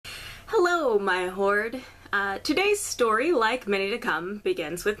Hello, my horde. Today's story, like many to come,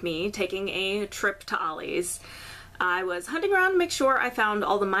 begins with me taking a trip to Ollie's. I was hunting around to make sure I found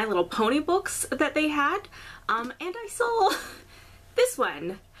all the My Little Pony books that they had, and I saw this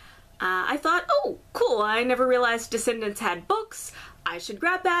one. I thought, oh, cool, I never realized Descendants had books. I should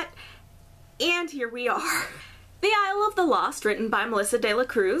grab that, and here we are. The Isle of the Lost, written by Melissa de la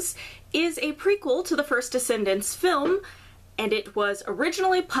Cruz, is a prequel to the first Descendants film, and it was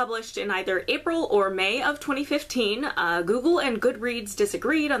originally published in either April or May of 2015. Google and Goodreads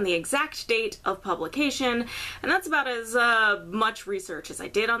disagreed on the exact date of publication, and that's about as much research as I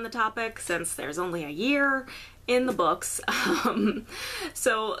did on the topic, since there's only a year in the books.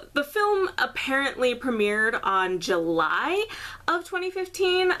 So the film apparently premiered on July of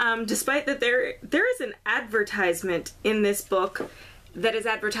 2015, despite that there is an advertisement in this book that is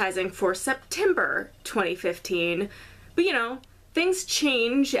advertising for September 2015. But you know, things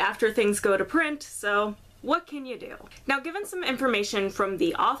change after things go to print, so what can you do? Now, given some information from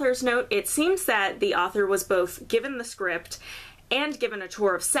the author's note, it seems that the author was both given the script and given a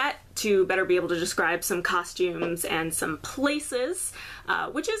tour of set to better be able to describe some costumes and some places,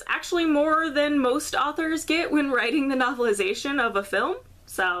 which is actually more than most authors get when writing the novelization of a film,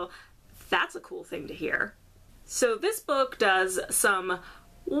 so that's a cool thing to hear. So this book does some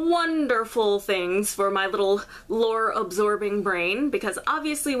wonderful things for my little lore-absorbing brain, because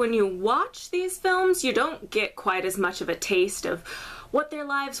obviously when you watch these films, you don't get quite as much of a taste of what their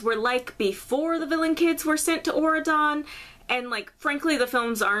lives were like before the villain kids were sent to Auradon, and like, frankly, the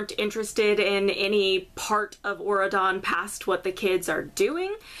films aren't interested in any part of Auradon past what the kids are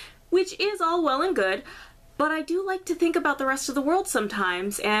doing, which is all well and good. But I do like to think about the rest of the world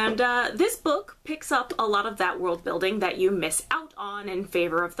sometimes, and this book picks up a lot of that world building that you miss out on in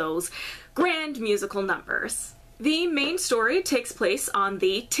favor of those grand musical numbers. The main story takes place on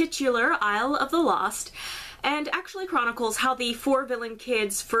the titular Isle of the Lost, and actually chronicles how the four villain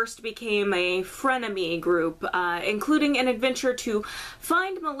kids first became a frenemy group, including an adventure to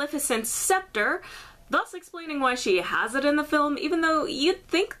find Maleficent's scepter, thus explaining why she has it in the film, even though you'd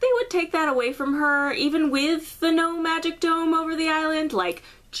think they would take that away from her, even with the no magic dome over the island, like,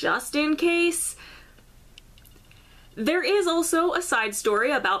 just in case. There is also a side story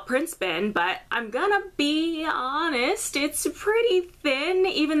about Prince Ben, but I'm gonna be honest, it's pretty thin,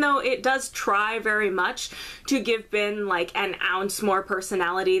 even though it does try very much to give Ben like an ounce more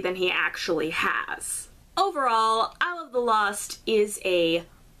personality than he actually has. Overall, Isle of the Lost is a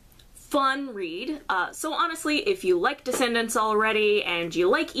fun read, so honestly, if you like Descendants already and you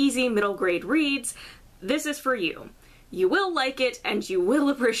like easy middle grade reads, this is for you. You will like it, and you will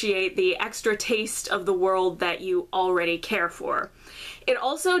appreciate the extra taste of the world that you already care for. It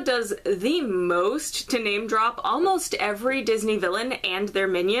also does the most to name drop almost every Disney villain and their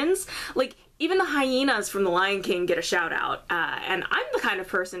minions. Like, even the hyenas from The Lion King get a shout out, and I'm the kind of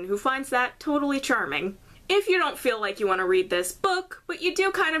person who finds that totally charming. If you don't feel like you want to read this book, but you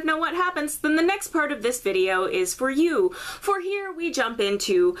do kind of know what happens, then the next part of this video is for you, for here we jump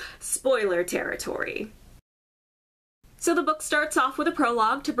into spoiler territory. So the book starts off with a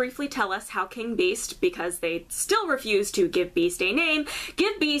prologue to briefly tell us how King Beast, because they still refuse to give Beast a name,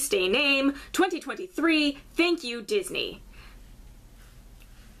 give Beast a name, 2023, thank you Disney.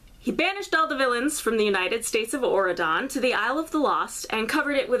 He banished all the villains from the United States of Auradon to the Isle of the Lost and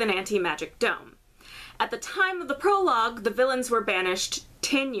covered it with an anti-magic dome. At the time of the prologue, the villains were banished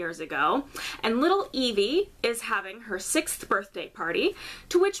 10 years ago, and little Evie is having her 6th birthday party,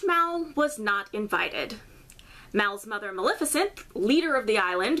 to which Mal was not invited. Mal's mother, Maleficent, leader of the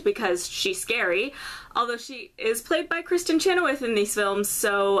island because she's scary, although she is played by Kristen Chenoweth in these films,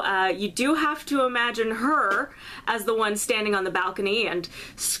 so you do have to imagine her as the one standing on the balcony and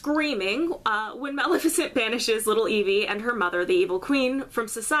screaming when Maleficent banishes little Evie and her mother, the evil queen, from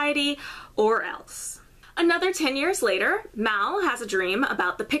society, or else. Another 10 years later, Mal has a dream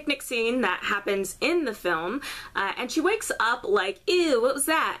about the picnic scene that happens in the film, and she wakes up like, ew, what was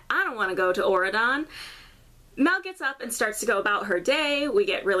that? I don't want to go to Auradon. Mal gets up and starts to go about her day. We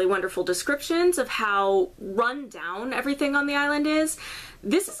get really wonderful descriptions of how run down everything on the island is.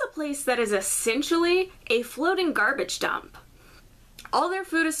 This is a place that is essentially a floating garbage dump. All their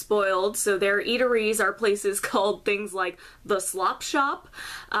food is spoiled, so their eateries are places called things like the Slop Shop.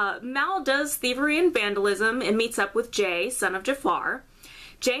 Mal does thievery and vandalism and meets up with Jay, son of Jafar.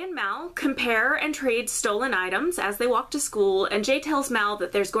 Jay and Mal compare and trade stolen items as they walk to school, and Jay tells Mal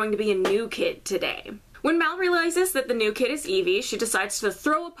that there's going to be a new kid today. When Mal realizes that the new kid is Evie, she decides to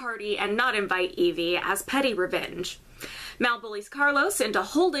throw a party and not invite Evie as petty revenge. Mal bullies Carlos into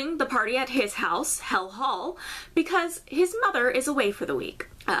holding the party at his house, Hell Hall, because his mother is away for the week.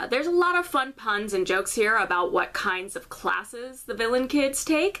 There's a lot of fun puns and jokes here about what kinds of classes the villain kids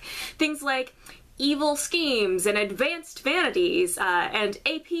take. Things like evil schemes and advanced vanities, and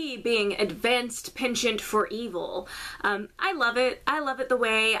AP being advanced penchant for evil. I love it. I love it the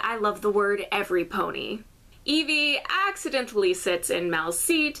way I love the word every pony. Evie accidentally sits in Mal's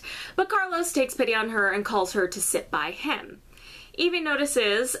seat, but Carlos takes pity on her and calls her to sit by him. Evie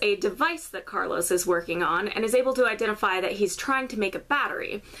notices a device that Carlos is working on and is able to identify that he's trying to make a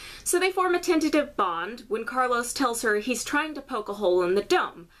battery. So they form a tentative bond when Carlos tells her he's trying to poke a hole in the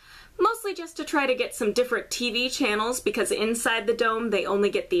dome. Mostly just to try to get some different TV channels, because inside the dome they only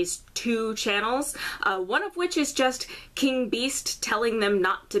get these 2 channels, one of which is just King Beast telling them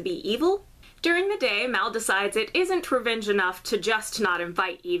not to be evil. During the day, Mal decides it isn't revenge enough to just not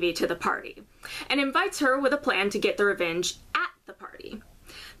invite Evie to the party, and invites her with a plan to get the revenge at the party.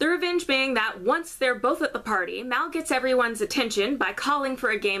 The revenge being that once they're both at the party, Mal gets everyone's attention by calling for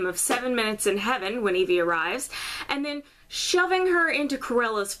a game of 7 Minutes in Heaven when Evie arrives, and then shoving her into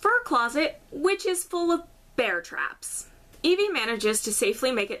Cruella's fur closet, which is full of bear traps. Evie manages to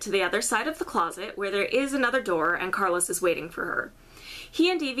safely make it to the other side of the closet, where there is another door and Carlos is waiting for her. He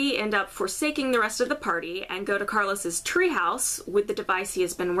and Evie end up forsaking the rest of the party and go to Carlos's treehouse with the device he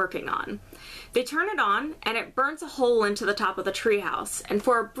has been working on. They turn it on, and it burns a hole into the top of the treehouse, and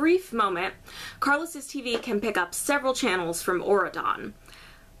for a brief moment, Carlos's TV can pick up several channels from Auradon.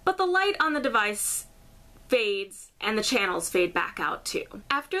 But the light on the device fades, and the channels fade back out too.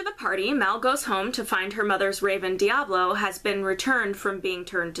 After the party, Mal goes home to find her mother's raven Diablo has been returned from being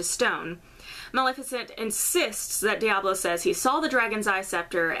turned to stone. Maleficent insists that Diablo says he saw the dragon's eye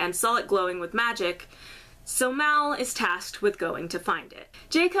scepter and saw it glowing with magic, so Mal is tasked with going to find it.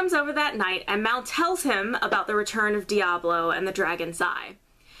 Jay comes over that night and Mal tells him about the return of Diablo and the dragon's eye.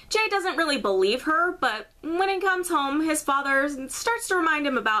 Jay doesn't really believe her, but when he comes home, his father starts to remind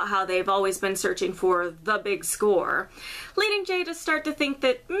him about how they've always been searching for the big score, leading Jay to start to think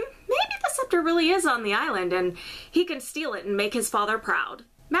that maybe the scepter really is on the island and he can steal it and make his father proud.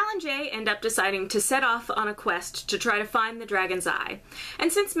 Mal and Jay end up deciding to set off on a quest to try to find the dragon's eye.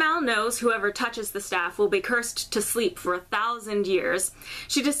 And since Mal knows whoever touches the staff will be cursed to sleep for 1,000 years,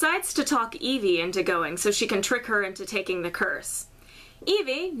 she decides to talk Evie into going so she can trick her into taking the curse.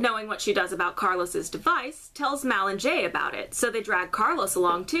 Evie, knowing what she does about Carlos's device, tells Mal and Jay about it, so they drag Carlos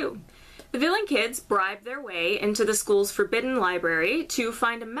along too. The villain kids bribe their way into the school's forbidden library to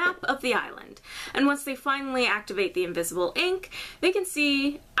find a map of the island, and once they finally activate the invisible ink, they can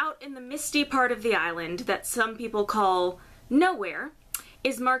see out in the misty part of the island that some people call Nowhere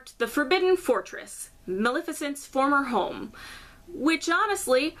is marked the Forbidden Fortress, Maleficent's former home, which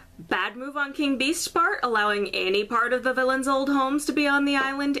honestly, bad move on King Beast's part, allowing any part of the villain's old homes to be on the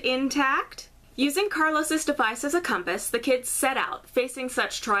island intact. Using Carlos's device as a compass, the kids set out, facing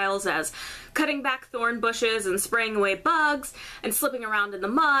such trials as cutting back thorn bushes and spraying away bugs, and slipping around in the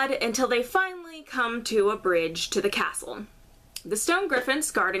mud until they finally come to a bridge to the castle. The stone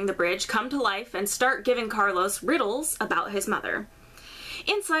griffins guarding the bridge come to life and start giving Carlos riddles about his mother.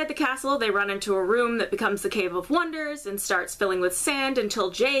 Inside the castle, they run into a room that becomes the Cave of Wonders and starts filling with sand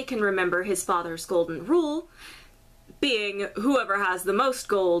until Jay can remember his father's golden rule, being whoever has the most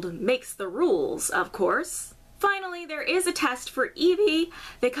gold makes the rules, of course. Finally, there is a test for Evie.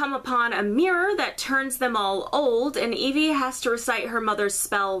 They come upon a mirror that turns them all old, and Evie has to recite her mother's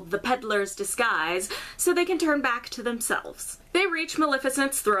spell, the Peddler's Disguise, so they can turn back to themselves. They reach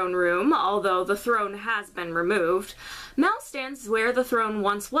Maleficent's throne room, although the throne has been removed. Mal stands where the throne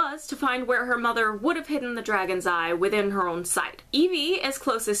once was to find where her mother would have hidden the dragon's eye within her own sight. Evie is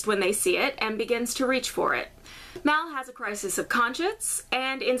closest when they see it and begins to reach for it. Mal has a crisis of conscience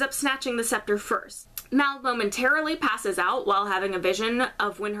and ends up snatching the scepter first. Mal momentarily passes out while having a vision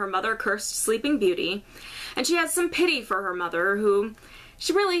of when her mother cursed Sleeping Beauty, and she has some pity for her mother, who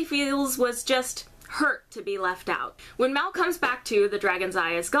she really feels was just hurt to be left out. When Mal comes back to, the dragon's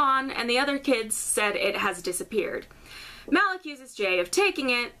eye is gone, and the other kids said it has disappeared. Mal accuses Jay of taking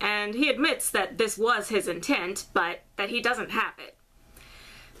it, and he admits that this was his intent, but that he doesn't have it.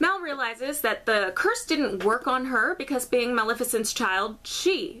 Mal realizes that the curse didn't work on her because, being Maleficent's child,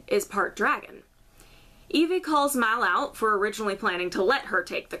 she is part dragon. Evie calls Mal out for originally planning to let her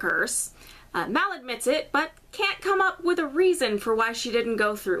take the curse. Mal admits it, but can't come up with a reason for why she didn't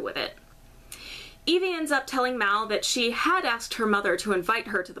go through with it. Evie ends up telling Mal that she had asked her mother to invite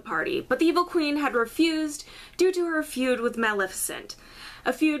her to the party, but the Evil Queen had refused due to her feud with Maleficent.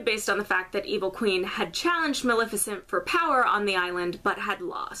 A feud based on the fact that Evil Queen had challenged Maleficent for power on the island, but had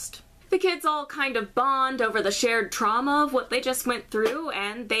lost. The kids all kind of bond over the shared trauma of what they just went through,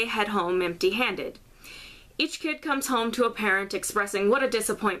 and they head home empty-handed. Each kid comes home to a parent expressing what a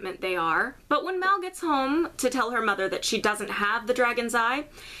disappointment they are, but when Mal gets home to tell her mother that she doesn't have the dragon's eye,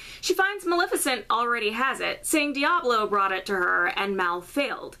 she finds Maleficent already has it, saying Diablo brought it to her and Mal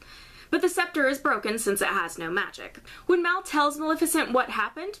failed. But the scepter is broken since it has no magic. When Mal tells Maleficent what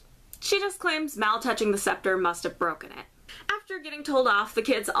happened, she just claims Mal touching the scepter must have broken it. After getting told off, the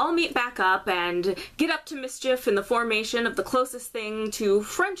kids all meet back up and get up to mischief in the formation of the closest thing to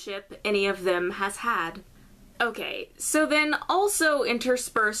friendship any of them has had. Okay, so then also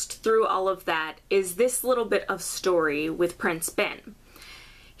interspersed through all of that is this little bit of story with Prince Ben.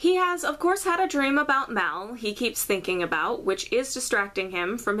 He has, of course, had a dream about Mal he keeps thinking about, which is distracting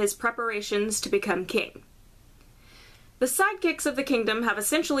him from his preparations to become king. The sidekicks of the kingdom have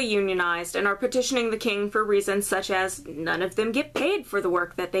essentially unionized and are petitioning the king for reasons such as none of them get paid for the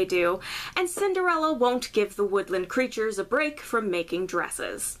work that they do, and Cinderella won't give the woodland creatures a break from making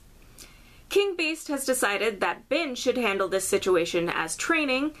dresses. King Beast has decided that Ben should handle this situation as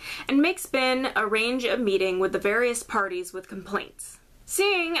training, and makes Ben arrange a meeting with the various parties with complaints.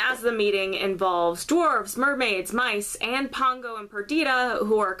 Seeing as the meeting involves dwarves, mermaids, mice, and Pongo and Perdita,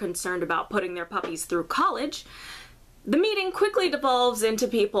 who are concerned about putting their puppies through college, the meeting quickly devolves into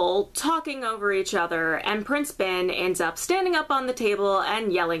people talking over each other, and Prince Ben ends up standing up on the table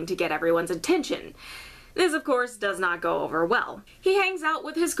and yelling to get everyone's attention. This, of course, does not go over well. He hangs out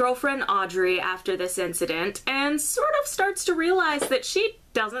with his girlfriend Audrey after this incident, and sort of starts to realize that she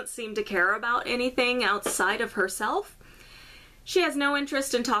doesn't seem to care about anything outside of herself. She has no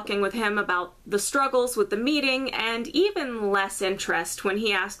interest in talking with him about the struggles with the meeting, and even less interest when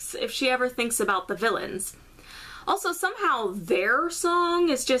he asks if she ever thinks about the villains. Also, somehow their song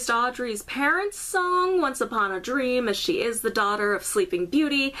is just Audrey's parents' song, Once Upon a Dream, as she is the daughter of Sleeping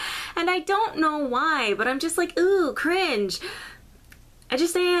Beauty, and I don't know why, but I'm just like, ooh, cringe. I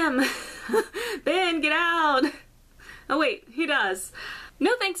just am. Ben, get out. Oh wait, he does.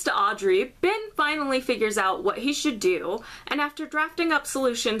 No thanks to Audrey, Ben finally figures out what he should do, and after drafting up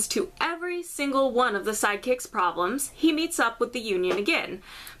solutions to every single one of the sidekicks' problems, he meets up with the Union again.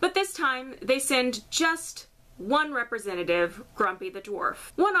 But this time, they send just one representative, Grumpy the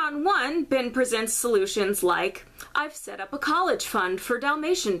Dwarf. One-on-one, Ben presents solutions like, I've set up a college fund for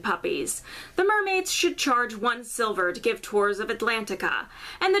Dalmatian puppies. The mermaids should charge 1 silver to give tours of Atlantica,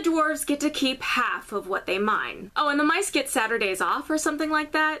 and the dwarves get to keep half of what they mine. Oh, and the mice get Saturdays off or something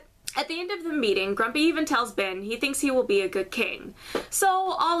like that. At the end of the meeting, Grumpy even tells Ben he thinks he will be a good king. So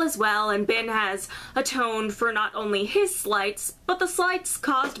all is well, and Ben has atoned for not only his slights, but the slights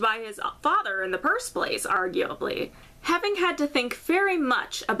caused by his father in the first place, arguably. Having had to think very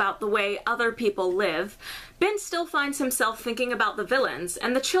much about the way other people live, Ben still finds himself thinking about the villains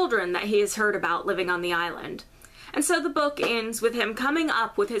and the children that he has heard about living on the island. And so the book ends with him coming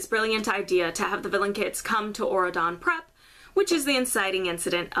up with his brilliant idea to have the villain kids come to Auradon Prep, which is the inciting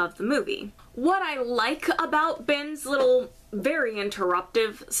incident of the movie. What I like about Ben's little, very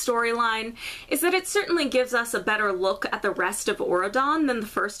interruptive storyline is that it certainly gives us a better look at the rest of Auradon than the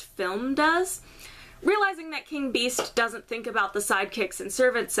first film does. Realizing that King Beast doesn't think about the sidekicks and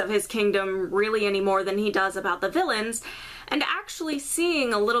servants of his kingdom really any more than he does about the villains, and actually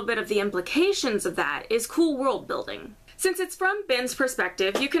seeing a little bit of the implications of that is cool world building. Since it's from Ben's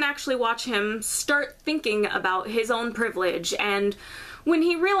perspective, you can actually watch him start thinking about his own privilege, and when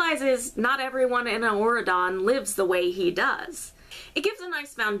he realizes not everyone in Auradon lives the way he does. It gives a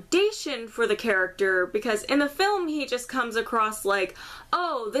nice foundation for the character, because in the film he just comes across like,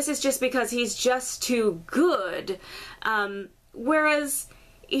 oh, this is just because he's just too good. Whereas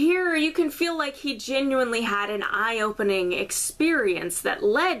here you can feel like he genuinely had an eye-opening experience that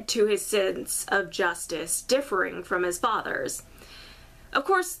led to his sense of justice differing from his father's. Of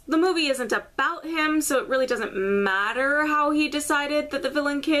course, the movie isn't about him, so it really doesn't matter how he decided that the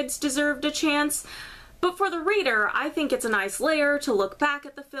villain kids deserved a chance. But for the reader, I think it's a nice layer to look back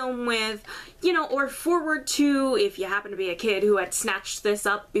at the film with, you know, or forward to if you happen to be a kid who had snatched this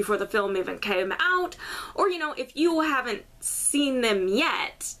up before the film even came out, or, you know, if you haven't seen them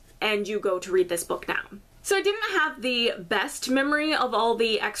yet and you go to read this book now. So I didn't have the best memory of all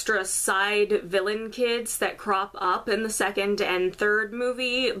the extra side villain kids that crop up in the second and third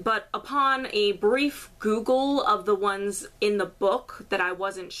movie, but upon a brief Google of the ones in the book that I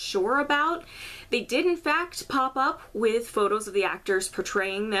wasn't sure about, they did in fact pop up with photos of the actors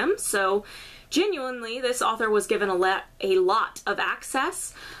portraying them, so genuinely this author was given a lot of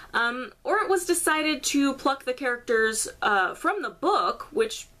access. Or it was decided to pluck the characters from the book,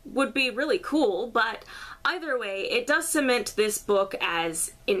 which would be really cool, but either way, it does cement this book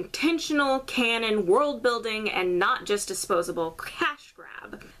as intentional canon world building and not just disposable cash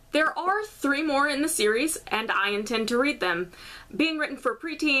grab. There are 3 more in the series, and I intend to read them. Being written for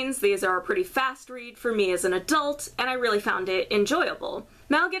preteens, these are a pretty fast read for me as an adult, and I really found it enjoyable.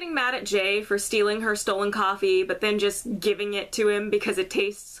 Mal getting mad at Jay for stealing her stolen coffee, but then just giving it to him because it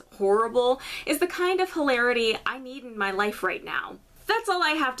tastes horrible, is the kind of hilarity I need in my life right now. That's all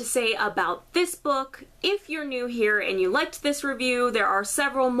I have to say about this book. If you're new here and you liked this review, there are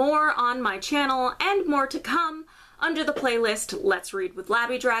several more on my channel and more to come under the playlist Let's Read with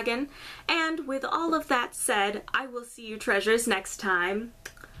LabbyDragon. And with all of that said, I will see you treasures next time.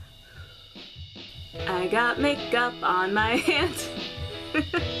 I got makeup on my hand.